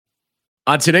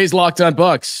On today's Locked On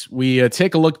Bucks, we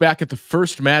take a look back at the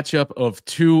first matchup of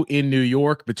two in New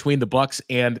York between the Bucks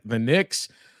and the Knicks.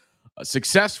 A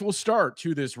successful start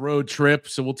to this road trip.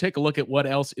 So we'll take a look at what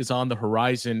else is on the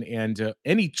horizon and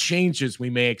any changes we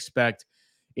may expect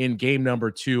in game number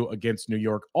two against New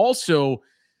York. Also,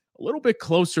 a little bit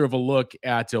closer of a look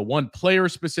at one player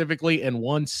specifically and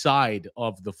one side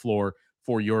of the floor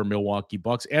for your Milwaukee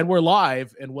Bucks. And we're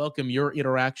live and welcome your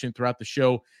interaction throughout the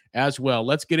show as well.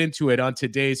 Let's get into it on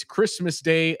today's Christmas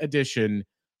Day edition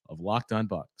of Locked On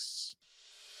Bucks.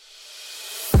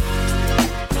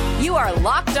 You are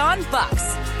Locked On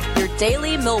Bucks, your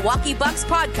daily Milwaukee Bucks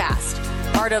podcast,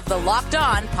 part of the Locked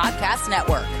On Podcast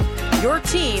Network, your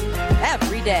team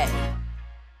every day.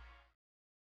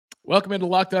 Welcome into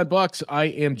Locked On Bucks. I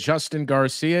am Justin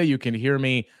Garcia. You can hear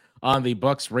me on the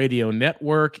Bucks Radio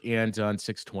Network and on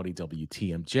 620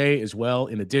 WTMJ as well,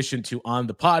 in addition to on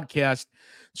the podcast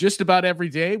just about every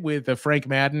day with Frank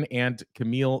Madden and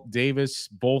Camille Davis,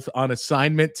 both on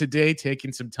assignment today,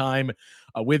 taking some time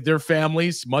with their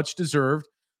families, much deserved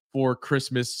for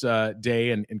Christmas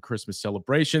Day and Christmas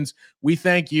celebrations. We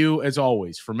thank you, as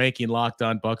always, for making Locked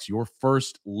On Bucks your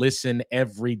first listen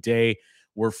every day.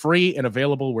 We're free and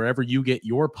available wherever you get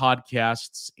your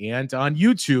podcasts and on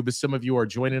YouTube, as some of you are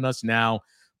joining us now,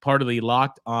 part of the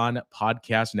Locked On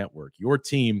Podcast Network, your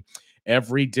team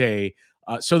every day.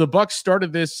 So the Bucks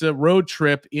started this road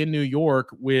trip in New York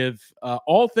with,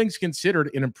 all things considered,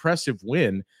 an impressive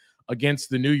win against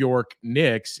the New York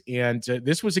Knicks. And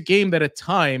this was a game that at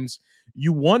times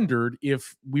you wondered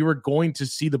if we were going to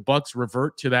see the Bucks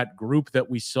revert to that group that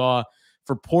we saw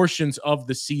for portions of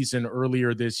the season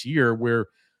earlier this year, where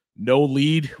no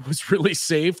lead was really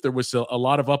safe. There was a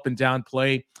lot of up and down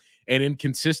play and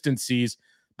inconsistencies,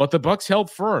 but the Bucks held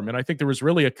firm. And I think there was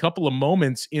really a couple of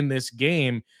moments in this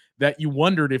game that you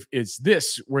wondered if is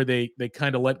this where they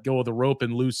kind of let go of the rope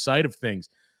and lose sight of things.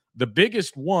 The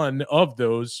biggest one of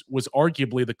those was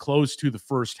arguably the close to the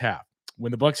first half,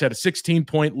 when the Bucks had a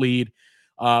 16-point lead,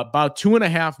 about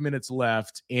 2.5 minutes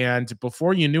left, and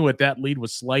before you knew it, that lead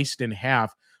was sliced in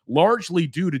half, largely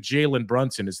due to Jalen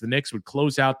Brunson, as the Knicks would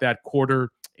close out that quarter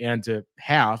and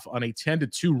half on a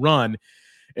 10-2 run.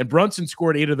 And Brunson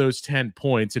scored 8 of those 10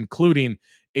 points, including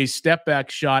a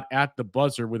step-back shot at the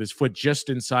buzzer with his foot just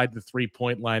inside the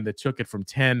three-point line that took it from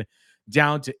 10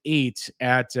 down to 8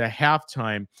 at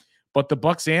halftime. But the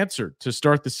Bucks answered to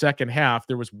start the second half.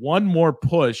 There was one more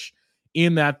push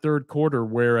in that third quarter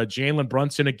where Jalen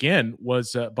Brunson again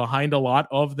was behind a lot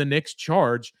of the Knicks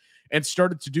charge and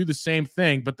started to do the same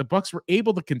thing. But the Bucks were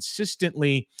able to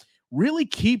consistently really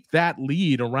keep that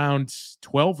lead around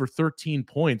 12 or 13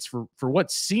 points for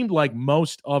what seemed like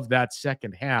most of that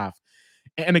second half.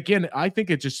 And again, I think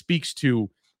it just speaks to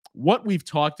what we've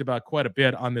talked about quite a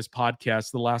bit on this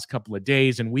podcast the last couple of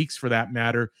days and weeks, for that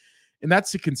matter. And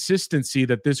that's the consistency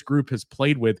that this group has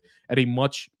played with at a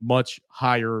much, much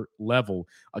higher level.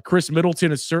 Chris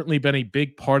Middleton has certainly been a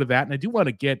big part of that. And I do want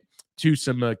to get to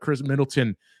some Chris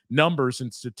Middleton numbers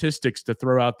and statistics to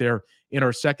throw out there in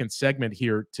our second segment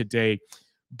here today.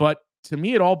 But to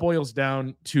me, it all boils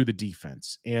down to the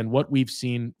defense and what we've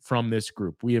seen from this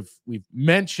group. We've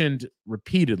mentioned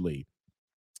repeatedly,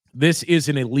 this is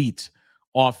an elite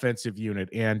offensive unit,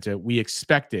 and we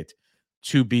expect it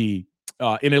to be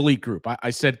an elite group.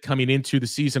 I said coming into the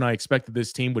season, I expected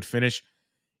this team would finish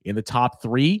in the top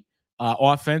 3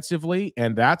 offensively,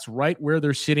 and that's right where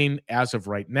they're sitting as of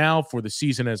right now for the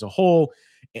season as a whole,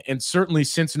 and certainly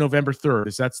since November 3rd,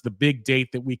 as that's the big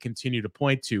date that we continue to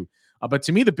point to. But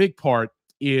to me, the big part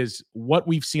is what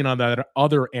we've seen on that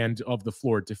other end of the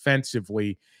floor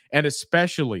defensively, and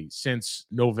especially since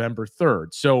November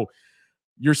 3rd. So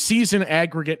your season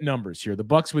aggregate numbers here, the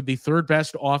Bucks with the third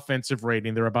best offensive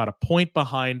rating. They're about a point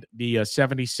behind the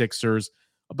 76ers,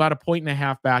 about a point and a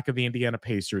half back of the Indiana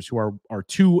Pacers, who are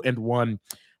 2 and 1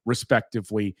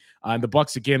 respectively. And the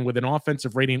Bucks, again, with an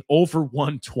offensive rating over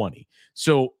 120.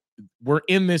 So we're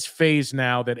in this phase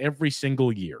now that every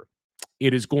single year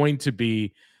it is going to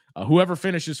be whoever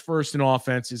finishes first in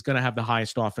offense is going to have the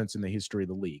highest offense in the history of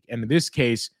the league. And in this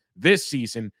case, this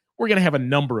season, we're going to have a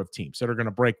number of teams that are going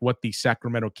to break what the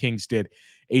Sacramento Kings did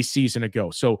a season ago.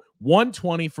 So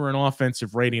 120 for an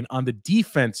offensive rating. On the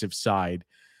defensive side,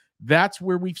 that's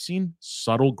where we've seen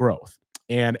subtle growth.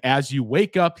 And as you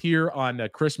wake up here on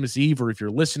Christmas Eve, or if you're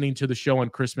listening to the show on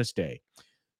Christmas Day,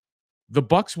 the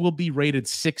Bucks will be rated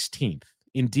 16th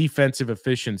in defensive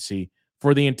efficiency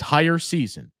for the entire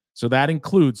season. So that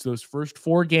includes those first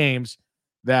 4 games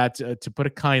that, to put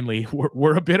it kindly,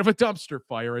 were a bit of a dumpster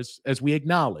fire, as we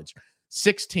acknowledge.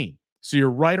 16. So you're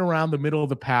right around the middle of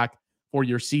the pack for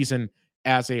your season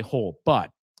as a whole.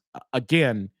 But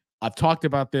again, I've talked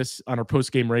about this on our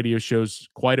post-game radio shows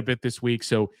quite a bit this week.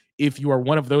 So if you are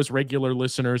one of those regular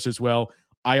listeners as well,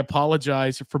 I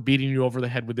apologize for beating you over the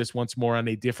head with this once more on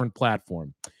a different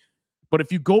platform. But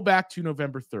if you go back to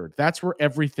November 3rd, that's where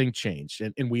everything changed.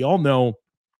 And we all know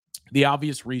the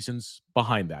obvious reasons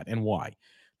behind that and why.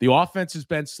 The offense has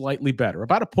been slightly better,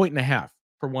 about 1.5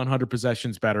 per 100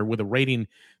 possessions better, with a rating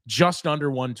just under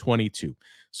 122.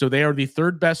 So they are the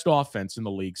third best offense in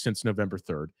the league since November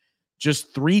 3rd,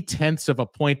 just 0.3 of a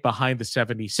point behind the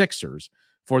 76ers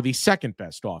for the second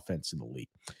best offense in the league.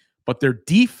 But their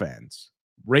defense,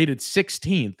 rated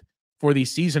 16th for the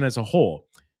season as a whole,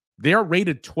 they are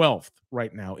rated 12th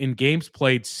right now in games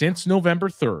played since November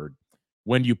 3rd.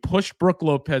 When you push Brook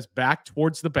Lopez back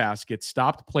towards the basket,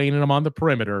 stopped playing him on the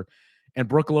perimeter, and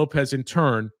Brook Lopez, in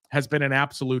turn, has been an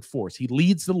absolute force. He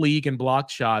leads the league in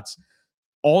blocked shots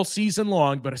all season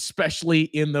long, but especially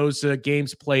in those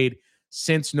games played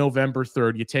since November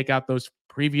 3rd. You take out those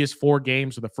previous 4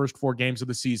 games or the first 4 games of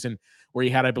the season where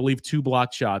he had, I believe, 2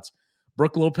 blocked shots.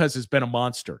 Brook Lopez has been a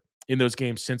monster in those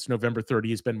games since November 3rd.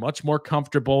 He has been much more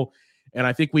comfortable. And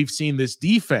I think we've seen this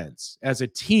defense as a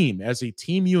team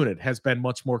unit, has been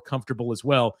much more comfortable as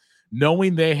well,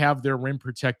 knowing they have their rim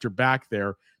protector back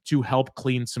there to help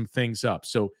clean some things up.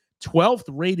 So 12th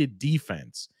rated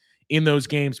defense in those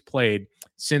games played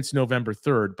since November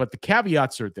 3rd. But the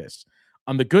caveats are this.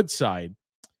 On the good side,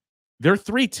 they're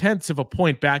 0.3 of a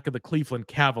point back of the Cleveland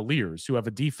Cavaliers, who have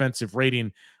a defensive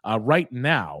rating right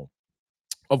now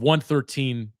of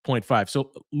 113.5.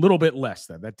 So a little bit less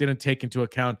than that. Didn't take into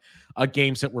account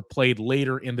games that were played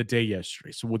later in the day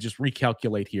yesterday. So we'll just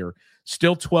recalculate here.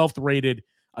 Still 12th rated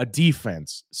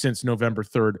defense since November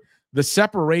 3rd. The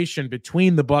separation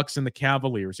between the Bucks and the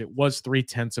Cavaliers, it was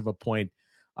 0.3 of a point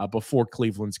before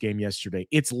Cleveland's game yesterday.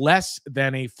 It's less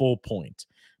than a full point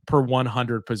per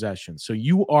 100 possessions. So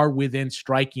you are within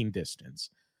striking distance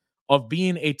of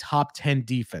being a top 10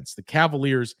 defense. The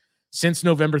Cavaliers, since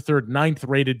November 3rd, 9th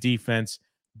rated defense.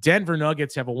 Denver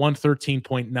Nuggets have a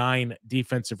 113.9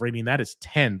 defensive rating. That is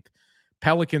 10th.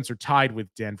 Pelicans are tied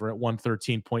with Denver at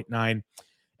 113.9.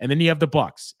 And then you have the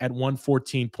Bucks at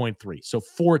 114.3. So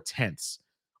 0.4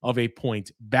 of a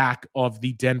point back of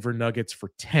the Denver Nuggets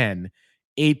for 10.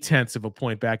 0.8 of a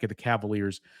point back at the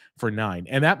Cavaliers for 9.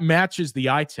 And that matches the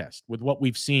eye test with what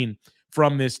we've seen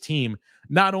from this team,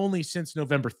 not only since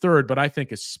November 3rd, but I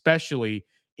think especially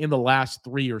in the last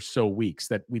 3 or so weeks,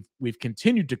 that we've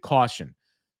continued to caution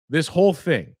this whole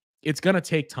thing. It's going to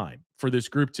take time for this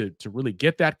group to really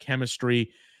get that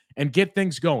chemistry and get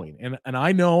things going. And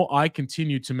I know I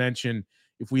continue to mention,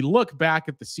 if we look back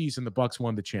at the season the Bucks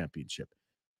won the championship,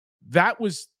 that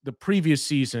was the previous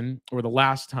season, or the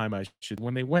last time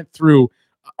when they went through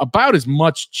about as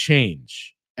much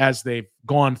change as they've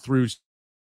gone through.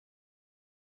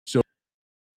 So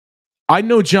I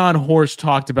know John Horst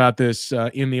talked about this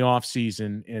in the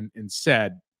offseason and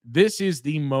said, this is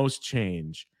the most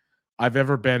change I've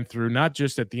ever been through, not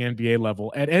just at the NBA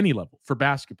level, at any level for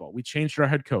basketball. We changed our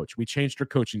head coach. We changed our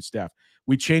coaching staff.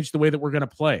 We changed the way that we're going to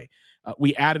play.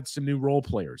 We added some new role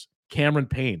players. Cameron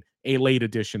Payne, a late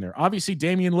addition there. Obviously,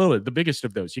 Damian Lillard, the biggest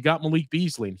of those. You got Malik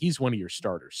Beasley, and he's one of your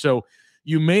starters. So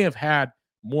you may have had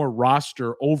more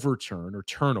roster overturn, or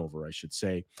turnover, I should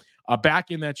say, back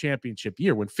in that championship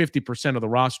year when 50% of the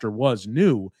roster was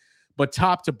new. But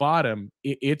top to bottom,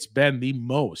 it's been the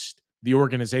most the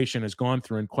organization has gone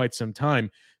through in quite some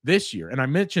time this year. And I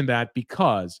mentioned that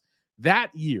because that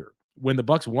year, when the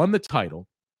Bucks won the title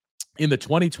in the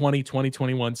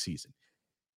 2020-2021 season,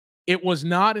 it was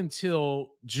not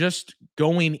until just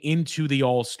going into the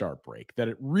All-Star break that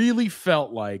it really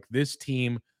felt like this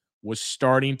team was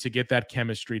starting to get that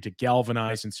chemistry, to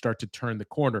galvanize and start to turn the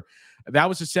corner. That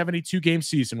was a 72-game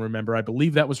season, remember. I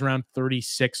believe that was around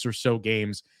 36 or so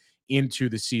games into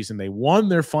the season. They won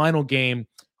their final game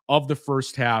of the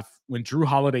first half when Drew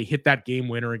Holiday hit that game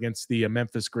winner against the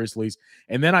Memphis Grizzlies.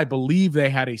 And then I believe they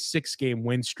had a 6-game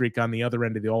win streak on the other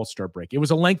end of the All-Star break. It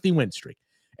was a lengthy win streak.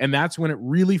 And that's when it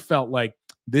really felt like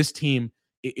this team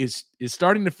is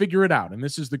starting to figure it out. And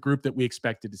this is the group that we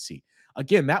expected to see.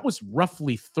 Again, that was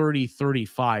roughly 30,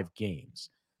 35 games.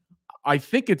 I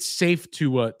think it's safe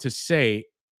to say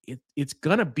it's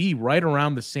going to be right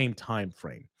around the same time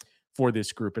frame for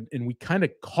this group. And we kind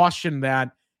of cautioned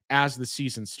that as the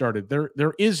season started.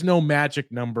 There is no magic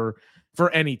number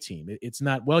for any team. It's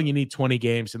not, well, you need 20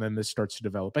 games and then this starts to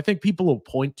develop. I think people will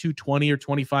point to 20 or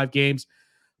 25 games,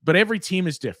 but every team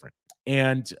is different.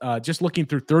 And just looking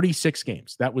through 36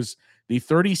 games, that was the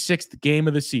 36th game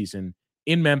of the season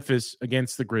in Memphis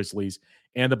against the Grizzlies.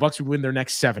 And the Bucks would win their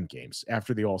next 7 games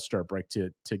after the All-Star break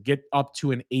to get up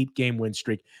to an 8-game win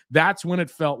streak. That's when it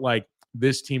felt like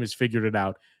this team has figured it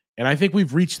out. And I think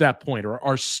we've reached that point, or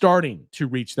are starting to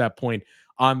reach that point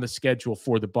on the schedule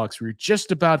for the Bucks. We're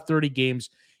just about 30 games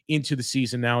into the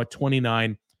season now at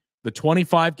 29. The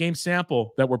 25-game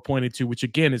sample that we're pointing to, which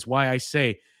again is why I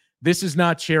say this is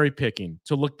not cherry picking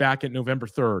to look back at November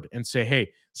 3rd and say,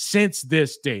 hey, since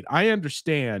this date, I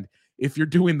understand if you're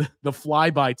doing the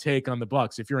flyby take on the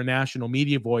Bucks, if you're a national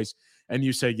media voice and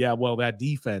you say, yeah, well, that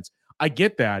defense, I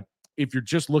get that if you're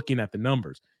just looking at the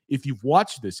numbers. If you've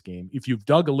watched this game, if you've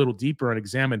dug a little deeper and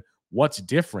examined what's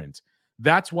different,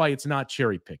 that's why it's not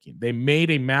cherry picking. They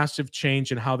made a massive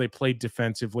change in how they played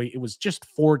defensively. It was just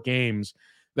 4 games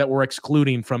that we're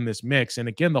excluding from this mix. And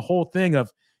again, the whole thing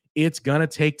of it's going to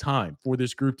take time for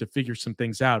this group to figure some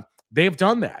things out. They've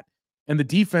done that. And the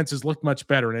defense has looked much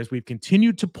better. And as we've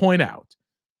continued to point out,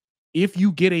 if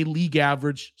you get a league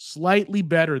average, slightly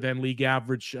better than league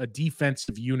average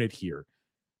defensive unit here,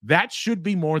 that should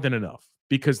be more than enough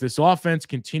because this offense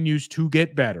continues to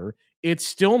get better. It's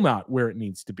still not where it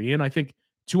needs to be. And I think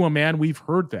to a man, we've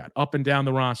heard that up and down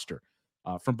the roster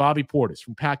from Bobby Portis,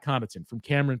 from Pat Connaughton, from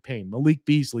Cameron Payne. Malik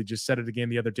Beasley just said it again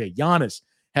the other day. Giannis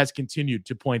has continued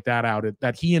to point that out,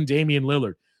 that he and Damian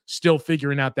Lillard still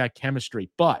figuring out that chemistry.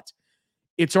 But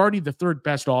it's already the 3rd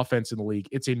best offense in the league.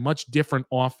 It's a much different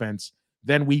offense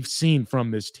than we've seen from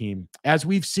this team. As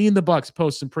we've seen the Bucks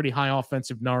post some pretty high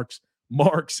offensive marks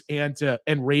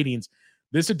and ratings,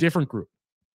 this is a different group.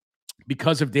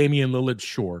 Because of Damian Lillard,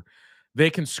 sure, they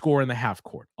can score in the half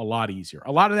court a lot easier.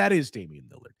 A lot of that is Damian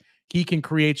Lillard. He can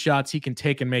create shots. He can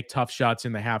take and make tough shots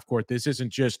in the half court. This isn't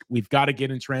just, we've got to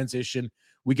get in transition.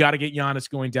 We got to get Giannis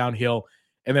going downhill.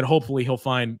 And then hopefully he'll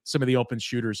find some of the open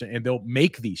shooters and they'll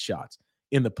make these shots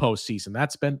in the postseason.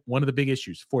 That's been one of the big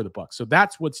issues for the Bucks. So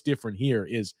that's what's different here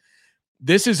is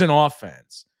this is an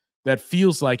offense that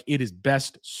feels like it is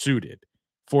best suited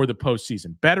for the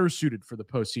postseason, better suited for the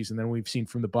postseason than we've seen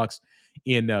from the Bucks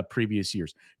in previous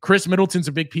years. Chris Middleton's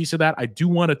a big piece of that. I do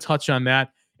want to touch on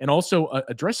that and also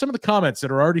address some of the comments that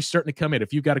are already starting to come in.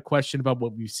 If you've got a question about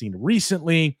what we've seen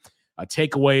recently, a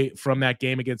takeaway from that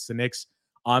game against the Knicks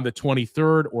on the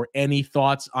 23rd, or any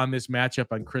thoughts on this matchup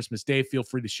on Christmas Day, feel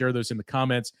free to share those in the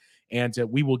comments, and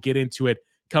we will get into it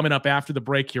coming up after the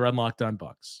break here on Locked On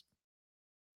Bucks.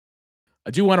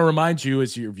 I do want to remind you,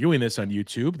 as you're viewing this on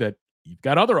YouTube, that you've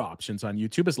got other options on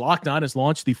YouTube, as Locked On has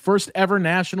launched the first ever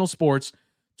national sports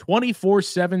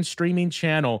 24/7 streaming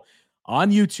channel on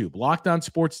YouTube. Locked On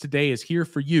Sports Today is here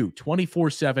for you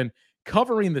 24/7,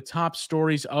 covering the top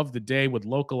stories of the day with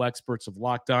local experts of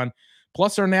Locked On,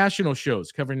 plus our national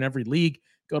shows covering every league.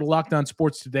 Go to Locked On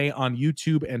Sports Today on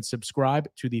YouTube and subscribe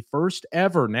to the first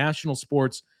ever national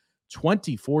sports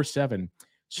 24/7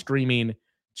 streaming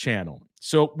channel.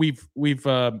 So we've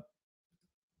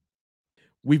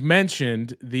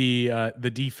mentioned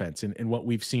the defense and what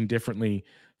we've seen differently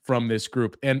from this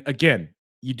group. And again,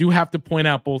 you do have to point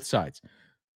out both sides.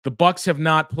 The Bucks have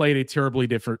not played a terribly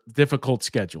difficult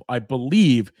schedule. I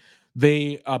believe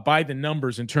they, by the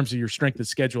numbers in terms of your strength of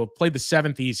schedule, have played the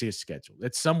 7th easiest schedule.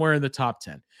 It's somewhere in the top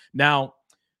 10. Now,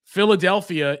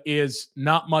 Philadelphia is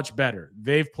not much better.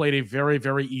 They've played a very,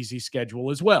 very easy schedule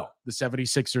as well. The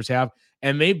 76ers have,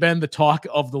 and they've been the talk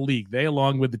of the league. They,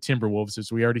 along with the Timberwolves,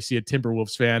 as we already see a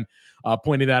Timberwolves fan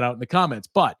pointing that out in the comments.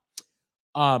 But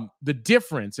the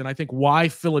difference, and I think why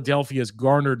Philadelphia has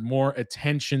garnered more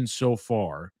attention so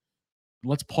far,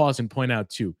 let's pause and point out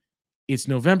too, it's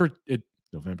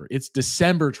it's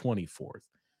December 24th.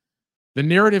 The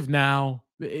narrative now,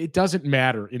 it doesn't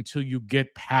matter until you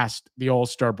get past the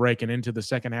All-Star break and into the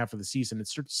second half of the season and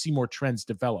start to see more trends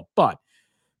develop. But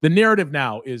the narrative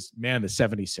now is, man, the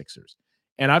 76ers.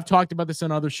 And I've talked about this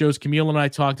on other shows. Camille and I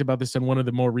talked about this on one of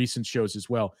the more recent shows as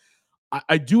well.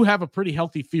 I do have a pretty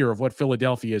healthy fear of what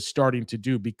Philadelphia is starting to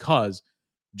do because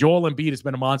Joel Embiid has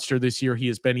been a monster this year. He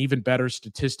has been even better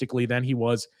statistically than he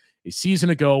was a season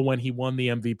ago when he won the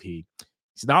MVP.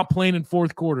 He's not playing in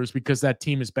fourth quarters because that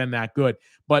team has been that good.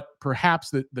 But perhaps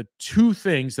the two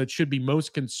things that should be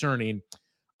most concerning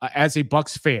as a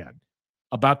Bucks fan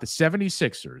about the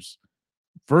 76ers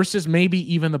versus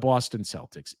maybe even the Boston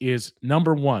Celtics is,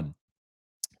 number one,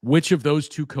 which of those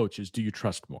two coaches do you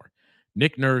trust more?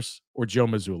 Nick Nurse or Joe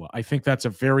Mazzulla? I think that's a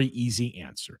very easy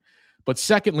answer. But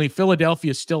secondly,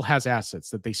 Philadelphia still has assets,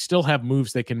 that they still have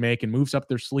moves they can make and moves up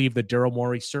their sleeve that Daryl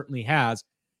Morey certainly has.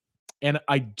 And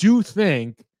I do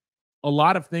think a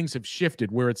lot of things have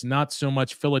shifted where it's not so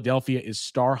much Philadelphia is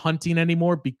star hunting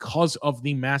anymore because of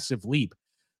the massive leap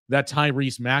that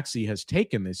Tyrese Maxey has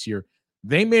taken this year.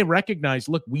 They may recognize,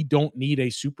 look, we don't need a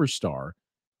superstar.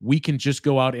 We can just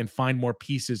go out and find more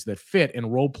pieces that fit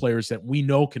and role players that we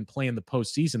know can play in the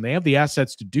postseason. They have the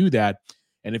assets to do that.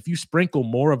 And if you sprinkle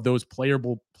more of those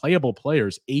playable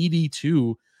players,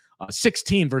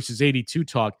 16 versus 82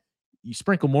 talk, you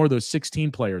sprinkle more of those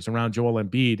 16 players around Joel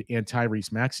Embiid and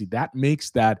Tyrese Maxey, that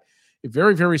makes that a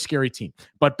very, very scary team.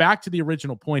 But back to the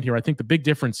original point here, I think the big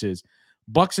difference is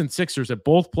Bucks and Sixers have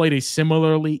both played a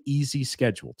similarly easy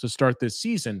schedule to start this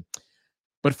season,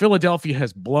 but Philadelphia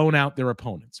has blown out their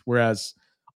opponents, whereas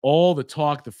all the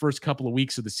talk the first couple of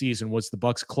weeks of the season was the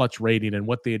Bucks' clutch rating and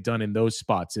what they had done in those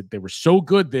spots. They were so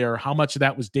good there. How much of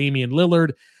that was Damian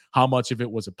Lillard? How much of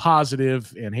it was a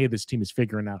positive? And, hey, this team is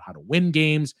figuring out how to win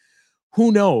games.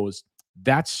 Who knows?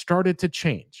 That started to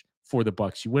change for the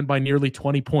Bucks. You win by nearly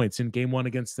 20 points in game one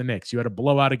against the Knicks. You had a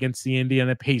blowout against the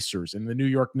Indiana Pacers and the New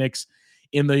York Knicks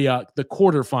in the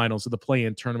quarterfinals of the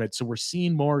play-in tournament. So we're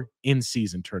seeing more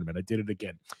in-season tournament. I did it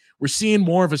again. We're seeing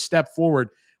more of a step forward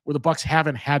where the Bucks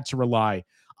haven't had to rely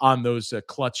on those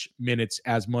clutch minutes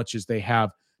as much as they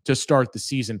have to start the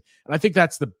season. And I think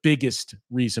that's the biggest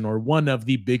reason, or one of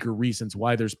the bigger reasons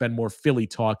why there's been more Philly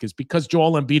talk, is because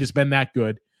Joel Embiid has been that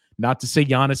good. Not to say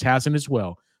Giannis hasn't as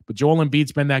well, but Joel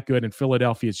Embiid's been that good, and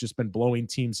Philadelphia has just been blowing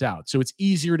teams out. So it's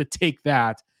easier to take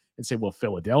that and say, well,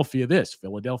 Philadelphia this,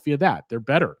 Philadelphia that. They're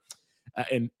better.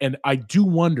 And I do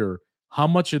wonder how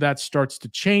much of that starts to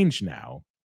change now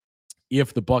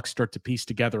if the Bucks start to piece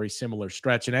together a similar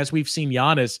stretch. And as we've seen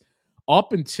Giannis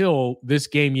up until this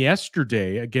game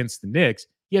yesterday against the Knicks,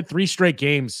 he had 3 straight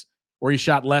games where he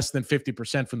shot less than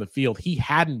 50% from the field. He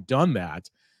hadn't done that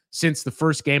since the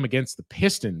first game against the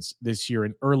Pistons this year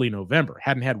in early November.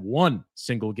 Hadn't had one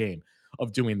single game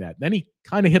of doing that. Then he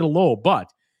kind of hit a lull,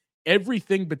 but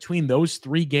everything between those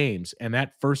 3 games and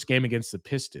that first game against the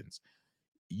Pistons,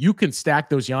 you can stack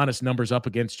those Giannis numbers up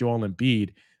against Joel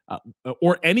Embiid,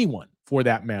 or anyone for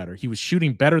that matter. He was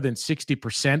shooting better than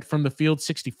 60% from the field,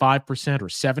 65% or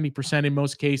 70% in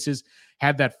most cases.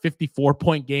 Had that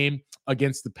 54-point game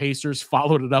against the Pacers,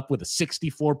 followed it up with a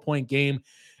 64-point game.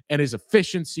 And his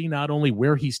efficiency, not only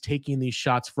where he's taking these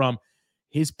shots from,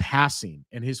 his passing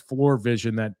and his floor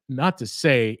vision, that, not to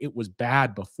say it was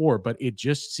bad before, but it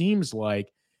just seems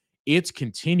like it's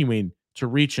continuing to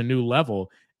reach a new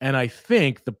level. And I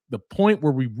think the point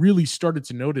where we really started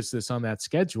to notice this on that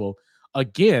schedule,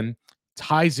 again,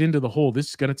 ties into the whole, this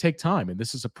is going to take time. And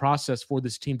this is a process for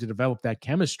this team to develop that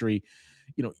chemistry.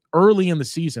 You know, early in the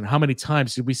season, how many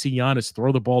times did we see Giannis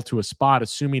throw the ball to a spot,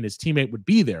 assuming his teammate would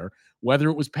be there, whether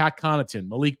it was Pat Connaughton,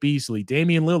 Malik Beasley,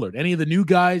 Damian Lillard, any of the new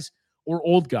guys or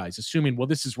old guys, assuming, well,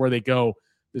 this is where they go.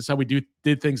 This is how we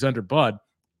did things under Bud.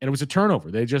 And it was a turnover.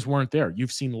 They just weren't there.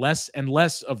 You've seen less and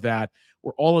less of that,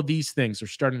 where all of these things are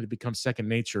starting to become second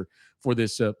nature for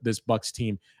this Bucks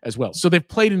team as well. So they've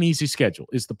played an easy schedule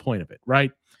is the point of it,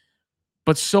 right?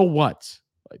 But so what?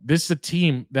 This is a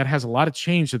team that has a lot of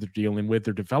change that they're dealing with.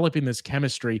 They're developing this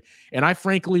chemistry, and I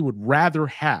frankly would rather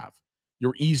have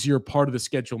your easier part of the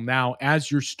schedule now as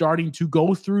you're starting to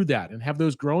go through that and have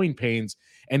those growing pains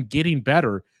and getting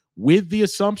better, with the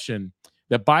assumption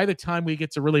that by the time we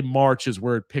get to really March is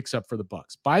where it picks up for the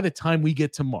Bucks. By the time we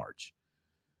get to March,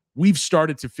 we've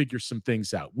started to figure some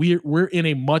things out. We're in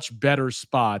a much better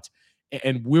spot,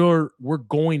 and we're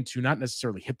going to not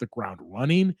necessarily hit the ground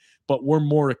running, but we're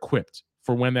more equipped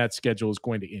for when that schedule is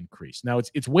going to increase. Now,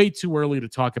 it's way too early to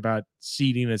talk about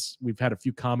seeding, as we've had a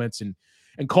few comments and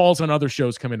calls on other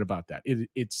shows come in about that.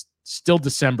 It's still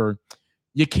December.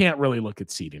 You can't really look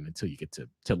at seeding until you get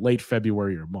to late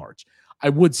February or March. I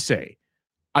would say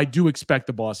I do expect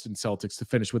the Boston Celtics to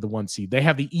finish with a 1 seed. They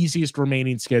have the easiest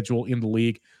remaining schedule in the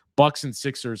league. Bucks and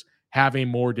Sixers have a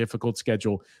more difficult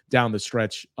schedule down the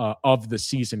stretch of the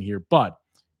season here, but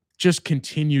just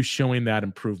continue showing that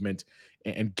improvement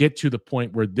and get to the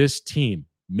point where this team,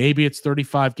 maybe it's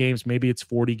 35 games, maybe it's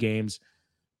 40 games,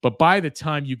 but by the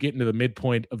time you get into the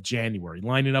midpoint of January,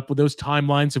 lining up with those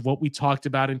timelines of what we talked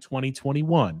about in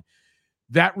 2021,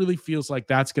 that really feels like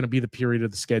that's going to be the period of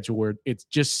the schedule where it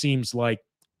just seems like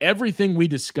everything we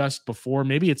discussed before,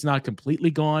 maybe it's not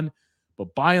completely gone,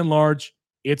 but by and large,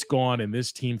 it's gone, and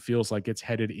this team feels like it's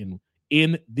headed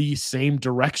in the same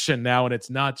direction now, and it's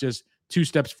not just 2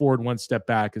 steps forward, 1 step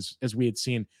back, as we had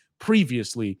seen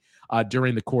previously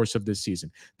during the course of this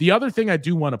season. The other thing I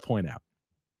do want to point out,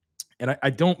 and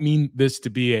I don't mean this to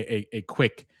be a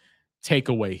quick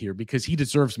takeaway here, because he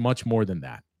deserves much more than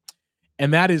that,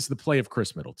 and that is the play of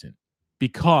Chris Middleton,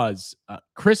 because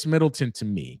Chris Middleton, to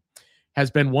me, has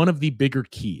been one of the bigger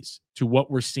keys to what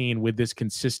we're seeing with this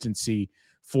consistency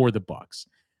for the Bucks.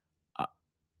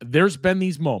 There's been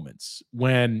these moments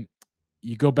when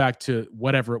you go back to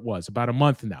whatever it was, about a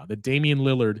month now, that Damian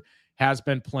Lillard has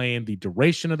been playing the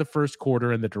duration of the first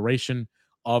quarter and the duration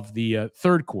of the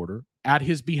third quarter, at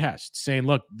his behest, saying,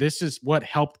 look, this is what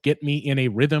helped get me in a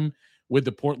rhythm with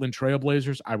the Portland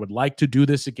Trailblazers. I would like to do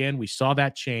this again. We saw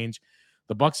that change.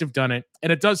 The Bucks have done it,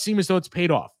 and it does seem as though it's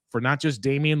paid off for not just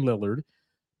Damian Lillard,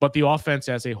 but the offense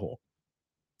as a whole.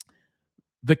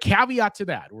 The caveat to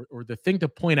that, or the thing to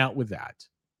point out with that,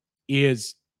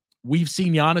 is we've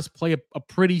seen Giannis play a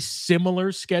pretty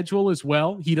similar schedule as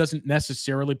well. He doesn't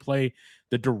necessarily play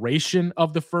the duration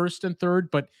of the first and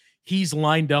third, but he's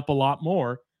lined up a lot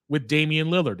more with Damian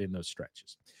Lillard in those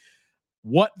stretches.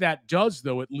 What that does,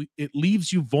 though, it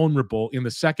leaves you vulnerable in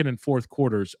the second and fourth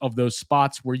quarters of those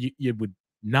spots where you would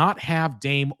not have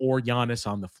Dame or Giannis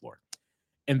on the floor.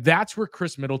 And that's where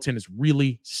Chris Middleton has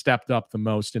really stepped up the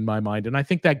most in my mind. And I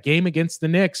think that game against the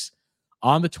Knicks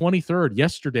on the 23rd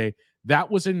yesterday,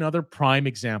 that was another prime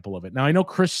example of it. Now, I know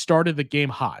Chris started the game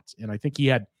hot, and I think he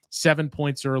had 7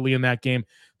 points early in that game.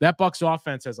 That Bucks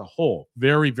offense as a whole,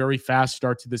 very, very fast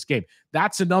start to this game.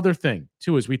 That's another thing,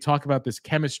 too, as we talk about this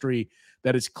chemistry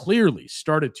that has clearly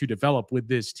started to develop with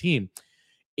this team.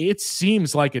 It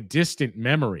seems like a distant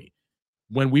memory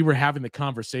when we were having the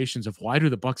conversations of why do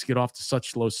the Bucks get off to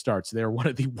such slow starts? They're one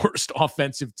of the worst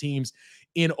offensive teams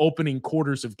in opening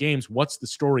quarters of games. What's the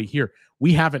story here?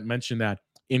 We haven't mentioned that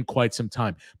in quite some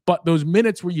time. But those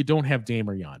minutes where you don't have Dame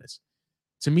or Giannis,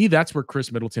 to me, that's where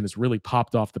Chris Middleton has really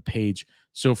popped off the page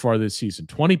so far this season.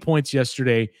 20 points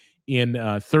yesterday in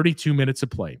 32 minutes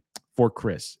of play for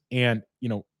Chris. And,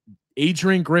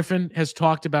 Adrian Griffin has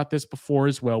talked about this before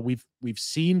as well. We've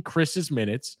seen Chris's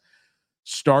minutes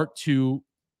start to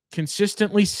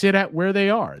consistently sit at where they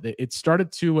are. It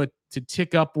started to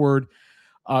tick upward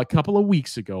a couple of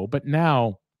weeks ago, but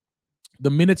now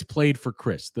the minutes played for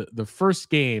Chris, the first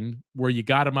game where you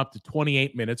got him up to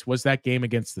 28 minutes was that game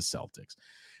against the Celtics.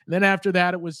 And then after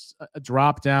that, it was a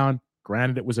drop down.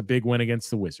 Granted, it was a big win against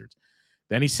the Wizards.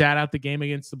 Then he sat out the game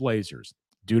against the Blazers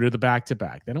due to the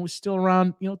back-to-back. Then it was still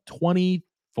around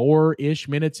 24-ish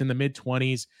minutes in the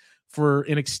mid-20s for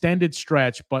an extended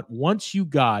stretch. But once you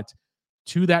got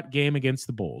to that game against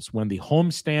the Bulls, when the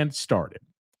homestand started,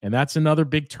 and that's another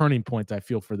big turning point I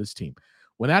feel for this team.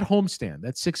 When that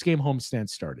 6-game homestand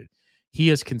started, he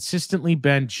has consistently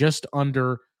been just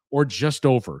under or just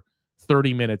over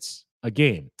 30 minutes a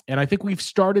game. And I think we've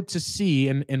started to see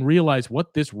and realize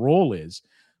what this role is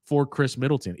for Chris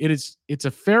Middleton. It's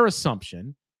a fair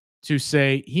assumption to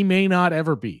say he may not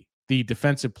ever be the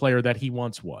defensive player that he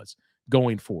once was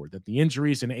going forward, that the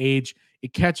injuries and age,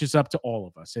 it catches up to all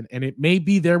of us. And it may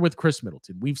be there with Chris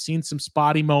Middleton. We've seen some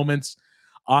spotty moments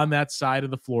on that side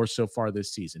of the floor so far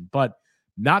this season, but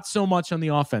not so much on the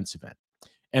offensive end.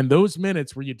 And those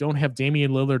minutes where you don't have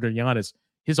Damian Lillard or Giannis,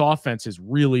 his offense has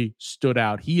really stood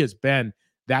out. He has been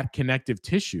that connective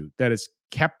tissue that has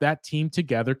kept that team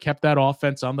together, kept that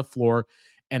offense on the floor,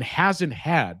 and hasn't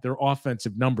had their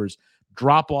offensive numbers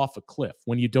drop off a cliff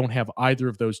when you don't have either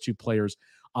of those two players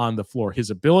on the floor. His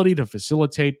ability to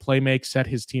facilitate, play make, set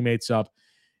his teammates up,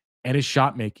 and his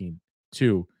shot making,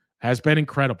 too, has been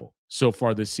incredible so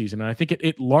far this season. And I think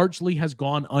it largely has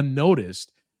gone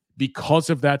unnoticed because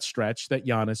of that stretch that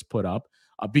Giannis put up,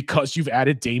 because you've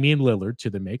added Damian Lillard to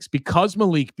the mix, because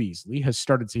Malik Beasley has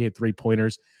started to hit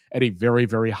three-pointers at a very,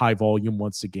 very high volume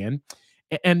once again.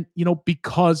 And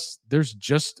because there's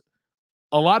just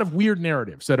a lot of weird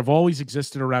narratives that have always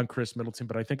existed around Chris Middleton,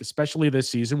 but I think especially this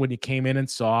season when you came in and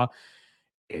saw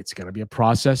it's going to be a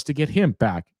process to get him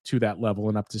back to that level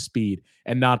and up to speed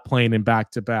and not playing in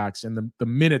back-to-backs and the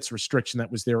minutes restriction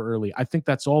that was there early. I think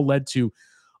that's all led to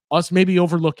us maybe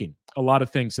overlooking a lot of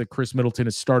things that Chris Middleton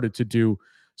has started to do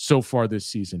so far this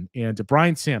season. And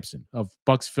Brian Sampson of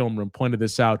Bucks Film Room pointed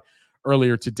this out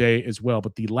earlier today as well.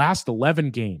 But the last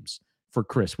 11 games for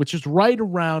Chris, which is right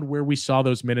around where we saw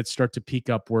those minutes start to peak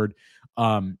upward.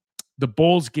 The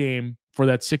Bulls game for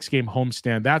that 6-game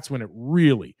homestand, that's when it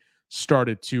really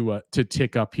started to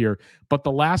tick up here. But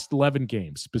the last 11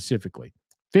 games specifically,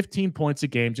 15 points a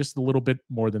game, just a little bit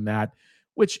more than that,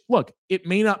 which, look, it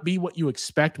may not be what you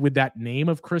expect with that name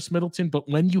of Chris Middleton, but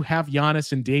when you have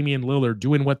Giannis and Damian Lillard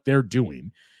doing what they're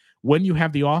doing, when you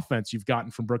have the offense you've gotten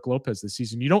from Brook Lopez this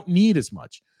season, you don't need as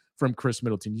much from Chris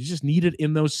Middleton. You just need it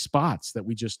in those spots that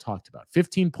we just talked about.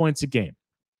 15 points a game,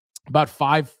 about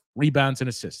 5 rebounds and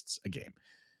assists a game,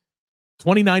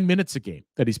 29 minutes a game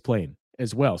that he's playing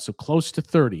as well, so close to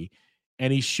 30.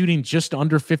 And he's shooting just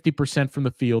under 50% from the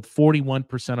field,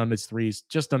 41% on his threes,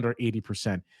 just under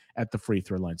 80% at the free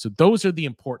throw line. So those are the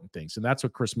important things. And that's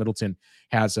what Chris Middleton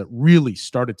has really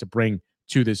started to bring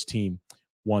to this team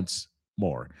once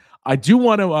more. I do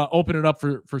want to open it up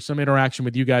for some interaction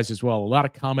with you guys as well. A lot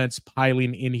of comments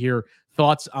piling in here.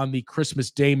 Thoughts on the Christmas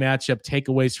Day matchup,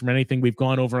 takeaways from anything we've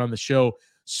gone over on the show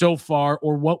so far,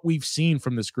 or what we've seen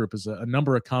from this group. Is a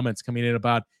number of comments coming in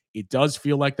about it does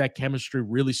feel like that chemistry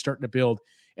really starting to build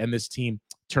and this team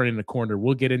turning the corner.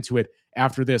 We'll get into it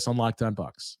after this on Locked On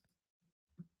Bucks.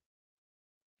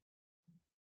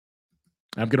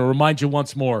 I'm going to remind you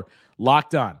once more,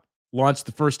 Locked On launched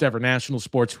the first ever national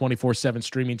sports 24/7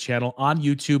 streaming channel on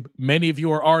YouTube. Many of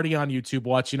you are already on YouTube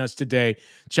watching us today.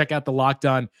 Check out the Locked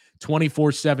On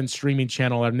 24/7 streaming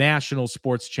channel, our national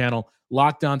sports channel,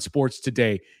 Locked On Sports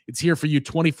Today. It's here for you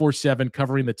 24/7,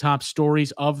 covering the top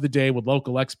stories of the day with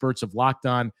local experts of Locked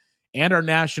On and our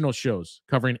national shows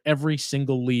covering every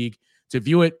single league. To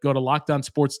view it, go to Locked On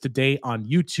Sports Today on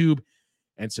YouTube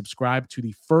and subscribe to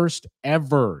the first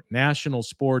ever national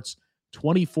sports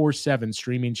 24/7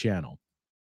 streaming channel.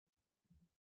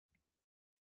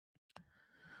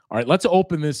 All right, let's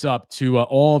open this up to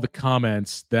all the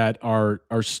comments that are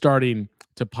starting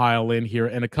to pile in here,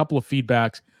 and a couple of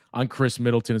feedbacks on Chris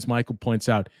Middleton, as Michael points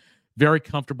out. Very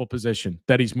comfortable position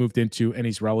that he's moved into, and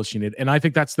he's relishing it. And I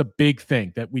think that's the big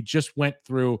thing that we just went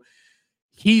through.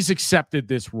 He's accepted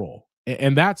this role.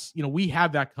 And that's, we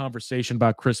had that conversation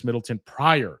about Chris Middleton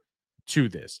prior to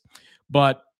this.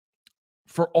 But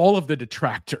for all of the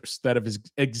detractors that have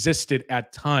existed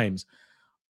at times,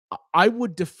 I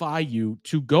would defy you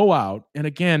to go out, and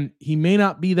again, he may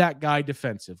not be that guy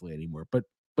defensively anymore, but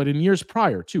in years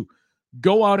prior too,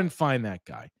 go out and find that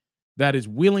guy that is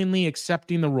willingly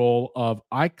accepting the role of,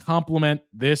 I compliment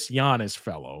this Giannis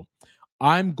fellow.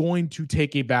 I'm going to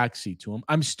take a backseat to him.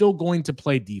 I'm still going to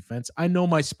play defense. I know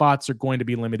my spots are going to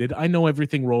be limited. I know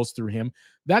everything rolls through him.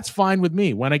 That's fine with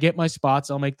me. When I get my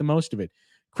spots, I'll make the most of it.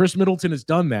 Chris Middleton has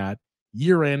done that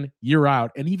year in, year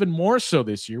out, and even more so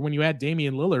this year when you add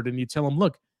Damian Lillard and you tell him,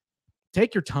 look,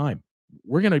 take your time.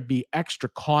 We're going to be extra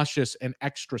cautious and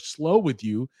extra slow with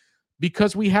you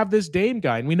because we have this Dame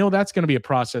guy, and we know that's going to be a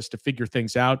process to figure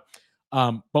things out.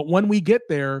 But when we get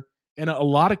there, and a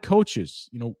lot of coaches,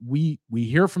 we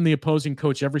hear from the opposing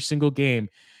coach every single game,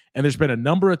 and there's been a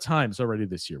number of times already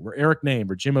this year where Eric Name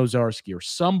or Jim Ozarski or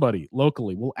somebody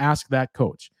locally will ask that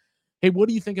coach, hey, what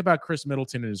do you think about Chris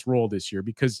Middleton and his role this year?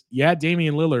 Because,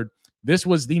 Damian Lillard, this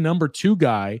was the number 2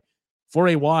 guy for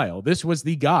a while. This was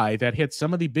the guy that hit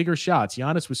some of the bigger shots.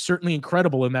 Giannis was certainly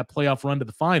incredible in that playoff run to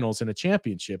the finals and a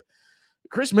championship.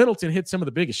 Chris Middleton hit some of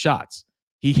the biggest shots.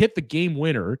 He hit the game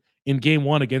winner in Game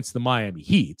 1 against the Miami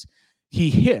Heat. He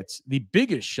hit the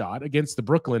biggest shot against the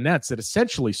Brooklyn Nets that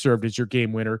essentially served as your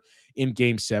game winner in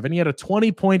Game 7. He had a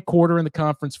 20-point quarter in the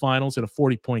conference finals and a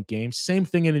 40-point game. Same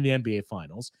thing in the NBA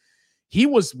finals. He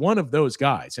was one of those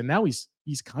guys, and now he's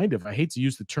kind of, I hate to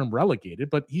use the term relegated,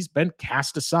 but he's been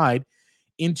cast aside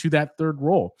into that third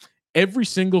role. Every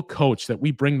single coach that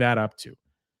we bring that up to,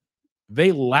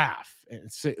 they laugh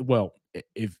and say, well,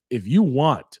 if you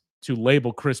want to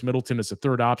label Chris Middleton as a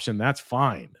third option, that's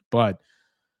fine, but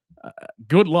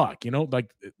good luck.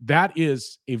 That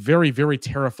is a very, very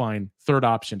terrifying third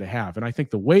option to have. And I think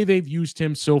the way they've used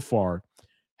him so far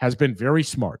has been very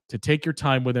smart, to take your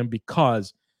time with him,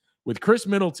 because with Chris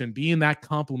Middleton being that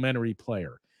complementary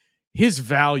player, his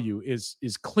value is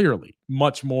clearly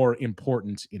much more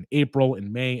important in April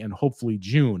and May and hopefully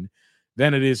June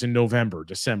than it is in November,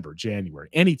 December, January,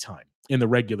 anytime in the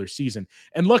regular season.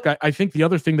 And look, I think the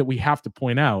other thing that we have to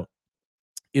point out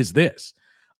is this.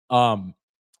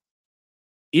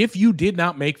 If you did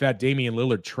not make that Damian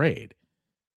Lillard trade,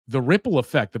 the ripple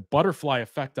effect, the butterfly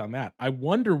effect on that, I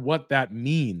wonder what that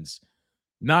means,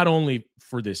 not only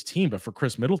for this team, but for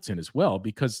Chris Middleton as well,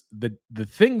 because the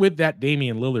thing with that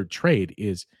Damian Lillard trade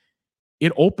is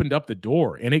it opened up the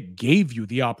door and it gave you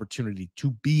the opportunity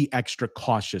to be extra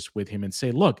cautious with him and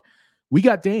say, look, we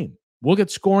got Dame. We'll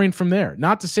get scoring from there.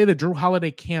 Not to say that Drew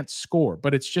Holiday can't score,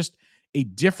 but it's just a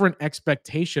different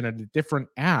expectation and a different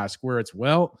ask where it's,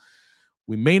 well,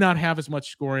 we may not have as much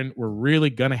scoring. We're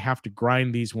really going to have to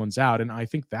grind these ones out. And I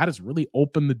think that has really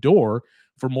opened the door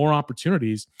for more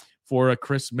opportunities for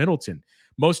Chris Middleton.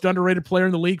 Most underrated player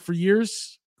in the league for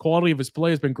years. Quality of his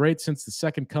play has been great since the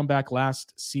second comeback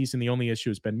last season. The only issue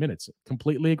has been minutes.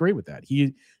 Completely agree with that.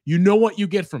 You know what you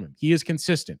get from him. He is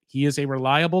consistent. He is a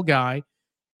reliable guy.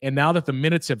 And now that the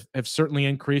minutes have certainly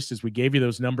increased, as we gave you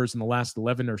those numbers in the last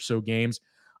 11 or so games,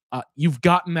 you've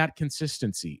gotten that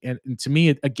consistency. And to me,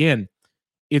 again,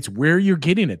 it's where you're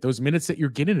getting it, those minutes that you're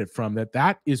getting it from,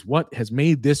 that is what has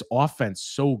made this offense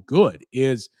so good,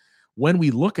 is when we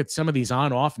look at some of these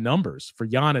on-off numbers for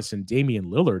Giannis and Damian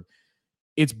Lillard,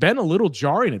 it's been a little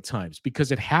jarring at times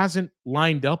because it hasn't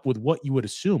lined up with what you would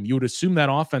assume. You would assume that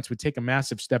offense would take a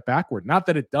massive step backward. Not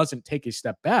that it doesn't take a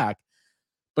step back,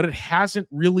 but it hasn't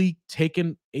really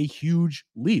taken a huge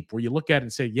leap where you look at it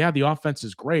and say, yeah, the offense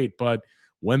is great, but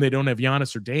when they don't have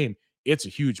Giannis or Dame, it's a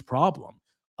huge problem.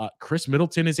 Chris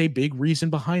Middleton is a big reason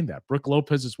behind that. Brook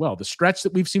Lopez as well. The stretch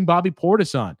that we've seen Bobby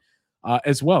Portis on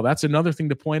as well. That's another thing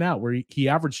to point out, where he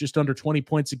averaged just under 20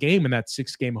 points a game in that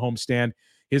 6-game homestand.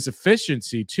 His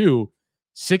efficiency, too,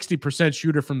 60%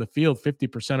 shooter from the field,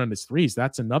 50% on his threes.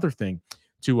 That's another thing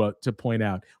to point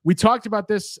out. We talked about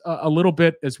this a little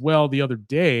bit as well the other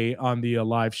day on the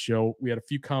live show. We had a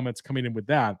few comments coming in with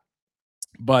that.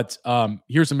 But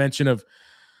here's a mention of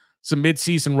some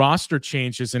midseason roster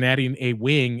changes and adding a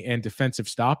wing and defensive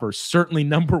stopper. Certainly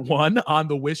number one on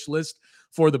the wish list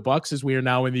for the Bucks as we are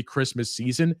now in the Christmas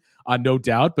season, no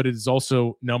doubt. But it is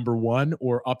also number one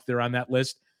or up there on that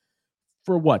list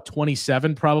for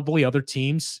 27 probably other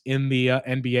teams in the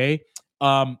NBA.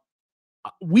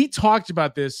 We talked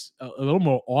about this a little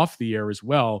more off the air as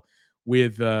well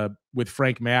with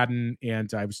Frank Madden,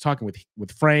 and I was talking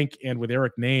with Frank and with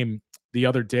Eric Name the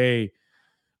other day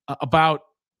about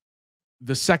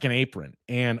the second apron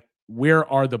and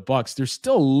where are the Bucks. There's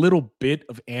still a little bit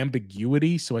of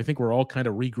ambiguity, so I think we're all kind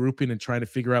of regrouping and trying to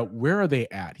figure out where are they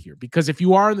at here. Because if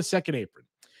you are in the second apron,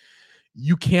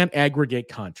 you can't aggregate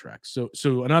contracts.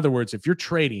 So in other words, if you're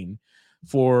trading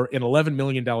for an $11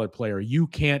 million player, you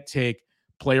can't take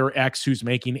player X who's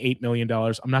making $8 million.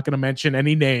 I'm not going to mention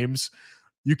any names.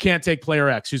 You can't take player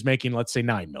X who's making, let's say,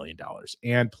 $9 million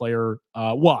and player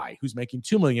Y who's making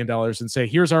 $2 million and say,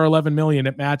 here's our $11 million.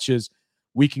 It matches.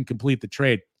 We can complete the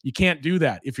trade. You can't do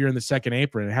that if you're in the second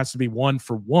apron. It has to be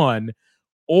 1-for-1,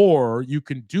 or you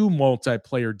can do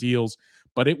multiplayer deals,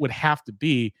 but it would have to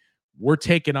be, we're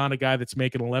taking on a guy that's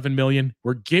making $11 million.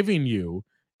 We're giving you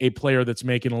a player that's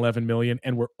making $11 million,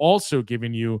 and we're also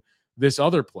giving you this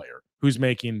other player who's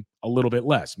making a little bit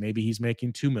less. Maybe he's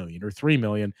making $2 million or $3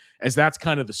 million, as that's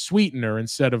kind of the sweetener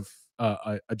instead of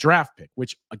a draft pick,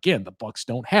 which again the Bucks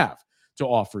don't have to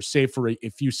offer, save for a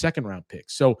few second-round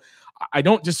picks. So I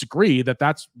don't disagree that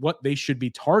that's what they should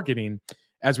be targeting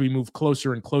as we move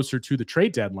closer and closer to the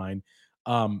trade deadline.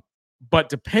 But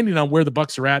depending on where the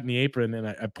Bucks are at in the apron, and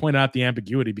I point out the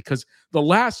ambiguity because the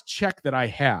last check that I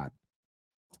had,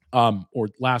 or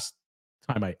last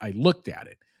time I looked at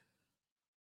it,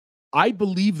 I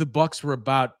believe the Bucks were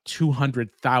about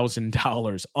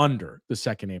 $200,000 under the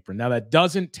second apron. Now that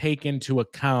doesn't take into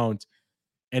account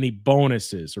any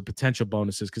bonuses or potential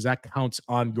bonuses because that counts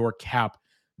on your cap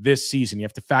this season. You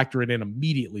have to factor it in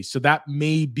immediately. So that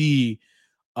may be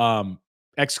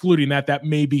excluding that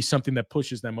may be something that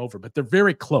pushes them over, but they're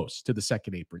very close to the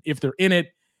second apron. If they're in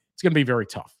it, it's going to be very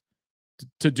tough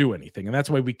to do anything. And that's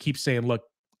why we keep saying, look,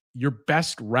 your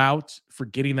best route for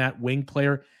getting that wing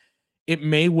player, it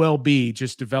may well be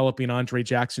just developing Andre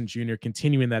Jackson Jr.,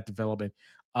 continuing that development.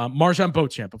 Marjan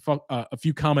Beauchamp, a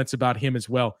few comments about him as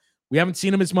well. We haven't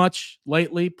seen him as much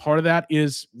lately. Part of that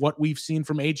is what we've seen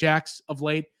from Ajax of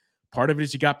late. Part of it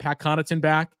is you got Pat Connaughton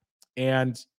back,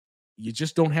 and you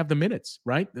just don't have the minutes,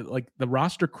 right? Like the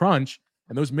roster crunch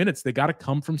and those minutes, they got to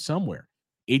come from somewhere.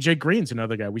 AJ Green's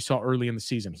another guy we saw early in the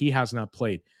season. He has not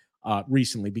played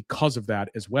recently because of that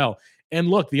as well. And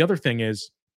look, the other thing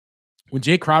is when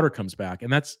Jay Crowder comes back,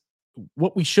 and that's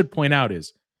what we should point out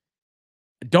is,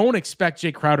 don't expect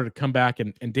Jay Crowder to come back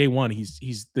and day one,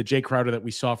 he's the Jay Crowder that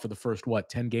we saw for the first,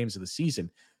 10 games of the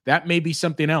season. That may be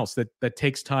something else that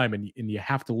takes time, and you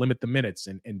have to limit the minutes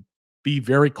and be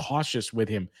very cautious with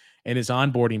him and his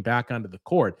onboarding back onto the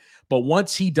court. But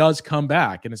once he does come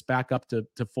back and is back up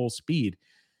to full speed,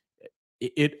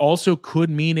 it also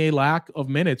could mean a lack of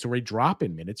minutes or a drop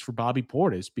in minutes for Bobby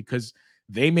Portis because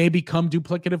they may become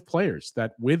duplicative players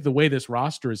that with the way this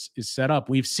roster is set up.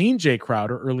 We've seen Jay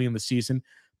Crowder early in the season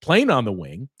playing on the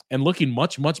wing and looking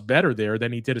much, much better there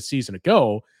than he did a season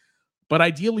ago. But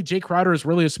ideally, Jay Crowder is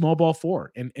really a small ball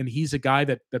forward, and he's a guy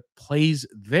that plays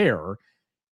there,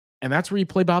 and that's where you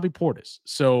play Bobby Portis.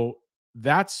 So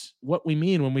that's what we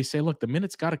mean when we say, look, the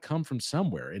minutes got to come from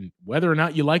somewhere, and whether or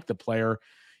not you like the player,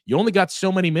 you only got so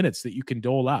many minutes that you can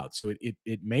dole out. So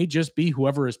it may just be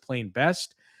whoever is playing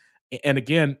best. And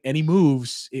again, any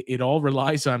moves, it all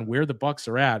relies on where the Bucks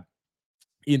are at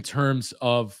in terms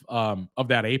of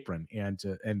that apron and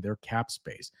their cap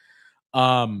space.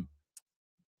 The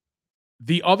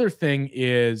other thing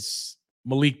is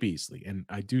Malik Beasley, and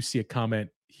I do see a comment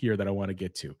here that I want to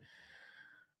get to.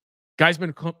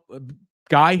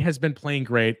 Guy has been playing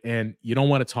great, and you don't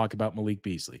want to talk about Malik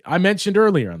Beasley. I mentioned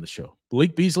earlier on the show,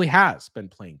 Malik Beasley has been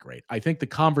playing great. I think the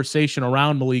conversation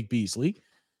around Malik Beasley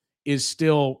is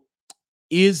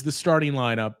the starting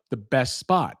lineup the best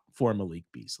spot for Malik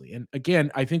Beasley? And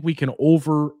again, I think we can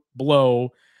overblow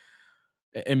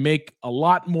and make a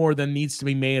lot more than needs to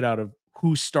be made out of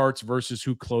who starts versus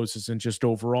who closes and just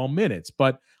overall minutes.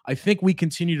 But I think we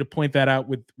continue to point that out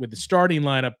with the starting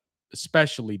lineup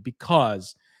especially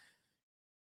because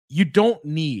you don't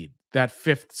need that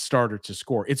fifth starter to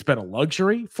score. It's been a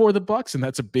luxury for the Bucks, and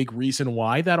that's a big reason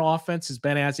why that offense has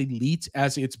been as elite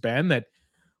as it's been. That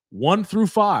 1 through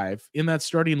 5 in that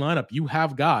starting lineup, you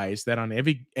have guys that on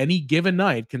any given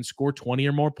night can score 20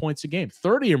 or more points a game,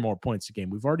 30 or more points a game.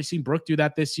 We've already seen Brook do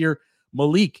that this year.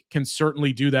 Malik can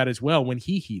certainly do that as well when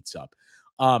he heats up.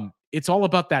 It's all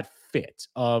about that fit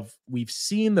of we've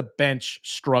seen the bench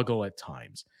struggle at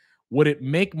times. Would it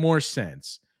make more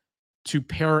sense to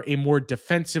pair a more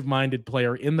defensive-minded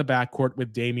player in the backcourt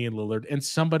with Damian Lillard and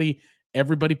somebody?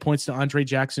 Everybody points to Andre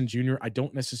Jackson Jr. I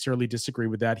don't necessarily disagree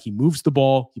with that. He moves the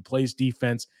ball. He plays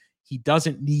defense. He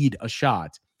doesn't need a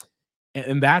shot.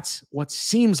 And that's what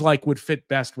seems like would fit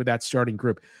best with that starting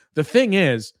group. The thing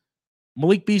is,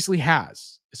 Malik Beasley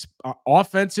has,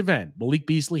 offensive end, Malik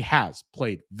Beasley has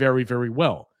played very, very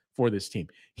well for this team.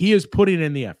 He is putting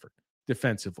in the effort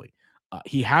defensively.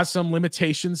 He has some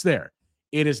limitations there.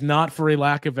 It is not for a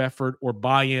lack of effort or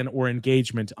buy-in or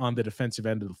engagement on the defensive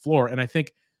end of the floor. And I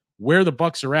think where the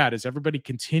Bucks are at is everybody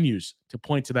continues to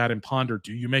point to that and ponder,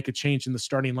 do you make a change in the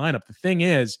starting lineup? The thing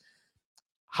is,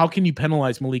 how can you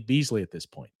penalize Malik Beasley at this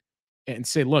point and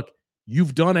say, look,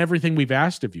 you've done everything we've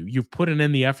asked of you. You've put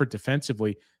in the effort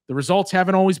defensively. The results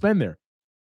haven't always been there,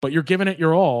 but you're giving it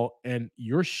your all and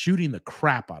you're shooting the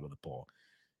crap out of the ball.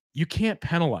 You can't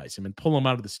penalize him and pull him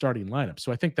out of the starting lineup.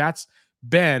 So I think that's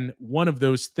been one of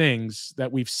those things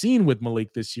that we've seen with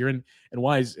Malik this year, and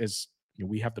why as you know,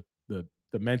 we have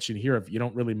the mention here of you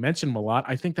don't really mention him a lot.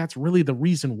 I think that's really the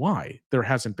reason why there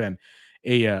hasn't been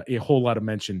a whole lot of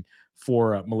mention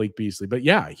for Malik Beasley. But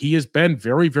yeah, he has been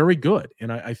very, very good,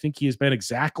 and I think he has been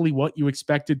exactly what you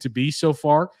expected to be so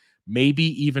far, maybe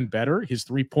even better. His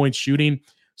 3-point shooting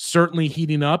certainly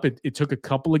heating up. It took a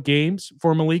couple of games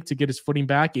for Malik to get his footing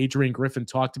back. Adrian Griffin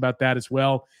talked about that as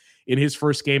well in his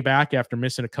first game back after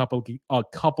missing a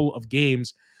couple of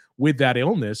games with that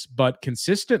illness, but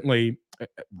consistently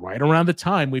right around the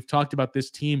time we've talked about this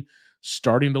team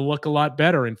starting to look a lot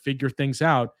better and figure things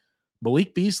out,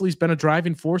 Malik Beasley's been a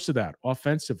driving force of that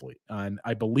offensively. And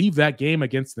I believe that game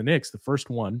against the Knicks, the first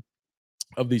one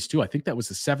of these two, I think that was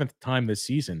the 7th time this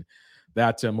season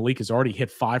that Malik has already hit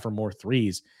 5 or more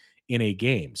threes in a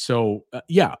game. So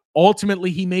yeah,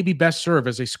 ultimately he may be best served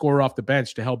as a scorer off the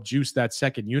bench to help juice that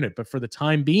second unit. But for the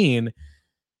time being,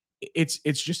 it's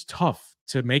just tough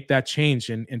to make that change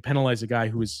and penalize a guy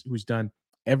who's done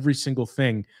every single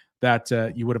thing that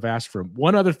you would have asked for him.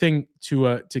 One other thing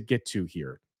to get to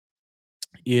here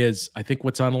is I think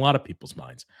what's on a lot of people's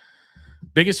minds.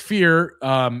 Biggest fear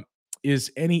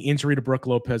is any injury to Brook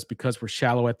Lopez because we're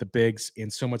shallow at the bigs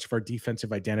and so much of our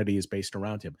defensive identity is based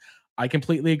around him. I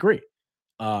completely agree.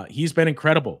 He's been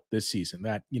incredible this season.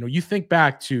 That, you think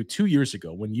back to 2 years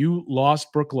ago when you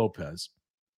lost Brook Lopez,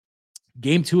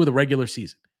 game 2 of the regular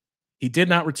season. He did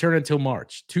not return until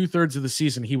March. 2/3 of the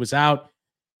season, he was out.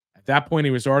 At that point,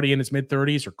 he was already in his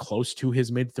mid-30s or close to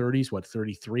his mid-30s,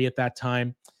 33 at that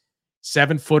time.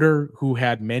 7-footer who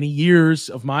had many years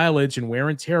of mileage and wear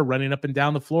and tear running up and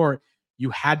down the floor.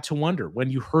 You had to wonder when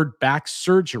you heard back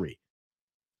surgery,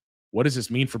 what does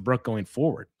this mean for Brook going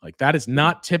forward? Like, that is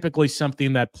not typically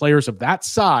something that players of that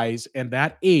size and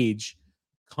that age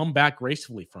come back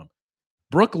gracefully from.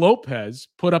 Brook Lopez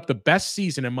put up the best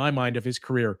season in my mind of his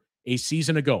career a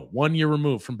season ago, 1 year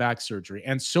removed from back surgery.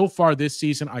 And so far this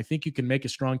season, I think you can make a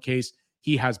strong case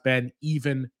he has been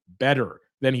even better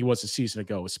than he was a season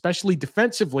ago, especially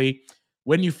defensively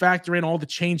when you factor in all the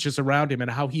changes around him and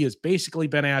how he has basically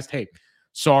been asked, hey,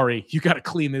 sorry, you got to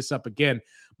clean this up again.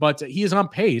 But he is on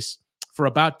pace for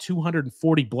about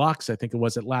 240 blocks, I think it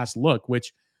was at last look,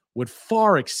 which would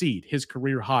far exceed his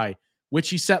career high, which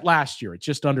he set last year at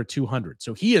just under 200.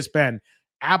 So he has been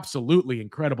absolutely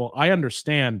incredible. I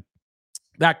understand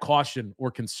that caution or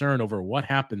concern over what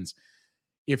happens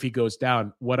if he goes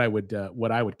down. What I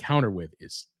would counter with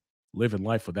is living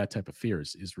life with that type of fear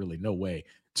is really no way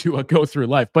to go through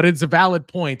life. But it's a valid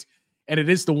point, and it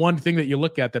is the one thing that you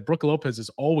look at, that Brook Lopez is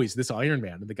always this Iron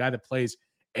Man and the guy that plays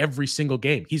every single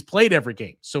game. He's played every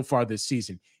game so far this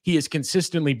season. He has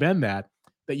consistently been that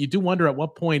you do wonder at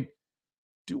what point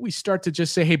do we start to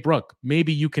just say, hey, Brook,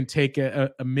 maybe you can take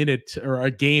a minute or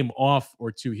a game off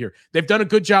or two here. They've done a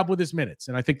good job with his minutes,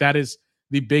 and I think that is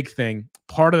the big thing.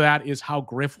 Part of that is how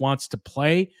Griff wants to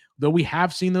play, though we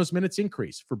have seen those minutes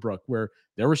increase for Brook, where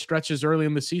there were stretches early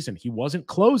in the season he wasn't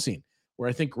closing, where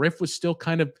I think Griff was still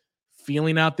kind of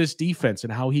feeling out this defense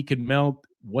and how he could meld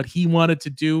what he wanted to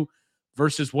do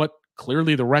versus what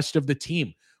clearly the rest of the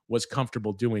team was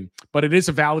comfortable doing. But it is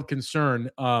a valid concern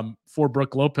for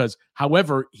Brook Lopez.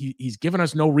 However, he's given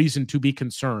us no reason to be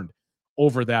concerned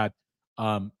over that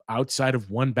outside of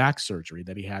one back surgery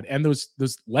that he had, and those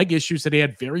leg issues that he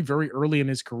had very, very early in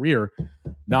his career,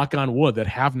 knock on wood, that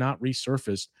have not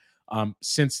resurfaced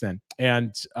since then.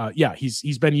 And yeah,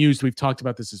 he's been used. We've talked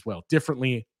about this as well,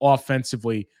 differently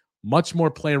offensively, much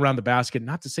more play around the basket.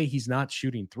 Not to say he's not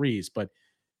shooting threes, but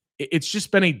it's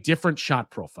just been a different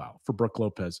shot profile for Brook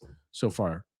Lopez so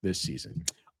far this season.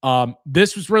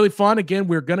 This was really fun. Again,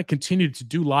 we're going to continue to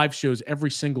do live shows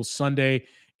every single Sunday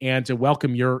and to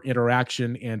welcome your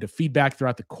interaction and feedback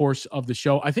throughout the course of the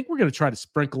show. I think we're going to try to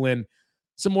sprinkle in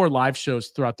some more live shows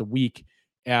throughout the week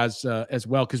as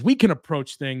well, because we can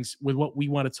approach things with what we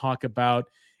want to talk about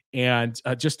and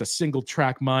just a single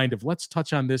track mind of let's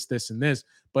touch on this, this, and this.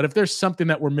 But if there's something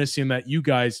that we're missing that you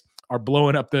guys are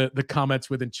blowing up the comments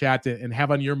with in chat and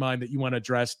have on your mind that you want to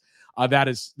address,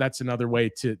 that's another way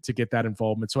to get that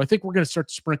involvement. So I think we're going to start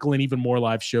to sprinkle in even more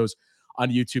live shows on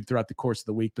YouTube throughout the course of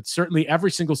the week. But certainly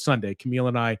every single Sunday, Camille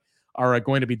and I are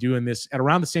going to be doing this at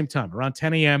around the same time, around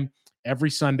 10 a.m. every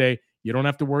Sunday. You don't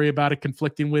have to worry about it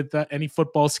conflicting with any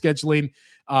football scheduling.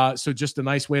 So just a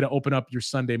nice way to open up your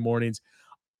Sunday mornings.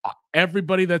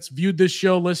 Everybody that's viewed this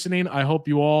show, listening, I hope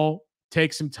you all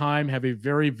take some time, have a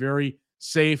very, very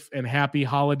safe and happy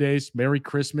holidays. Merry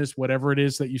Christmas, whatever it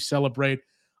is that you celebrate.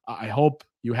 I hope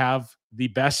you have the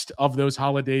best of those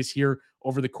holidays here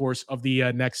over the course of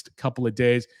the next couple of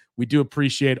days. We do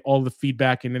appreciate all the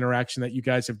feedback and interaction that you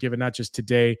guys have given, not just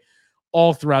today,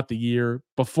 all throughout the year,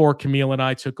 before Camille and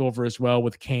I took over as well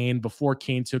with Kane, before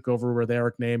Kane took over with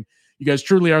Eric Name. You guys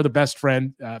truly are the best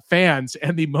fans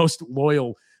and the most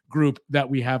loyal group that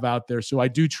we have out there. So I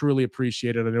do truly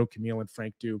appreciate it. I know Camille and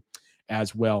Frank do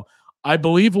as well. I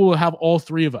believe we'll have all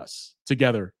three of us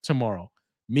together tomorrow.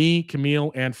 Me,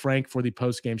 Camille, and Frank for the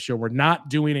post-game show. We're not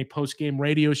doing a post-game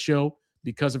radio show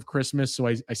because of Christmas. So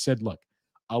I said, look,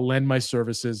 I'll lend my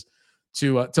services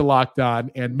to Locked On,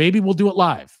 and maybe we'll do it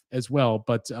live as well.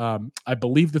 But I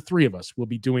believe the three of us will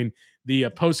be doing the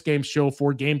post-game show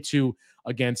for Game 2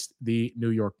 against the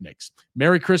New York Knicks.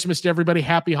 Merry Christmas to everybody.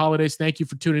 Happy holidays. Thank you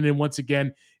for tuning in once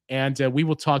again. And we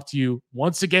will talk to you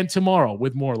once again tomorrow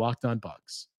with more Locked On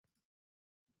Bucks.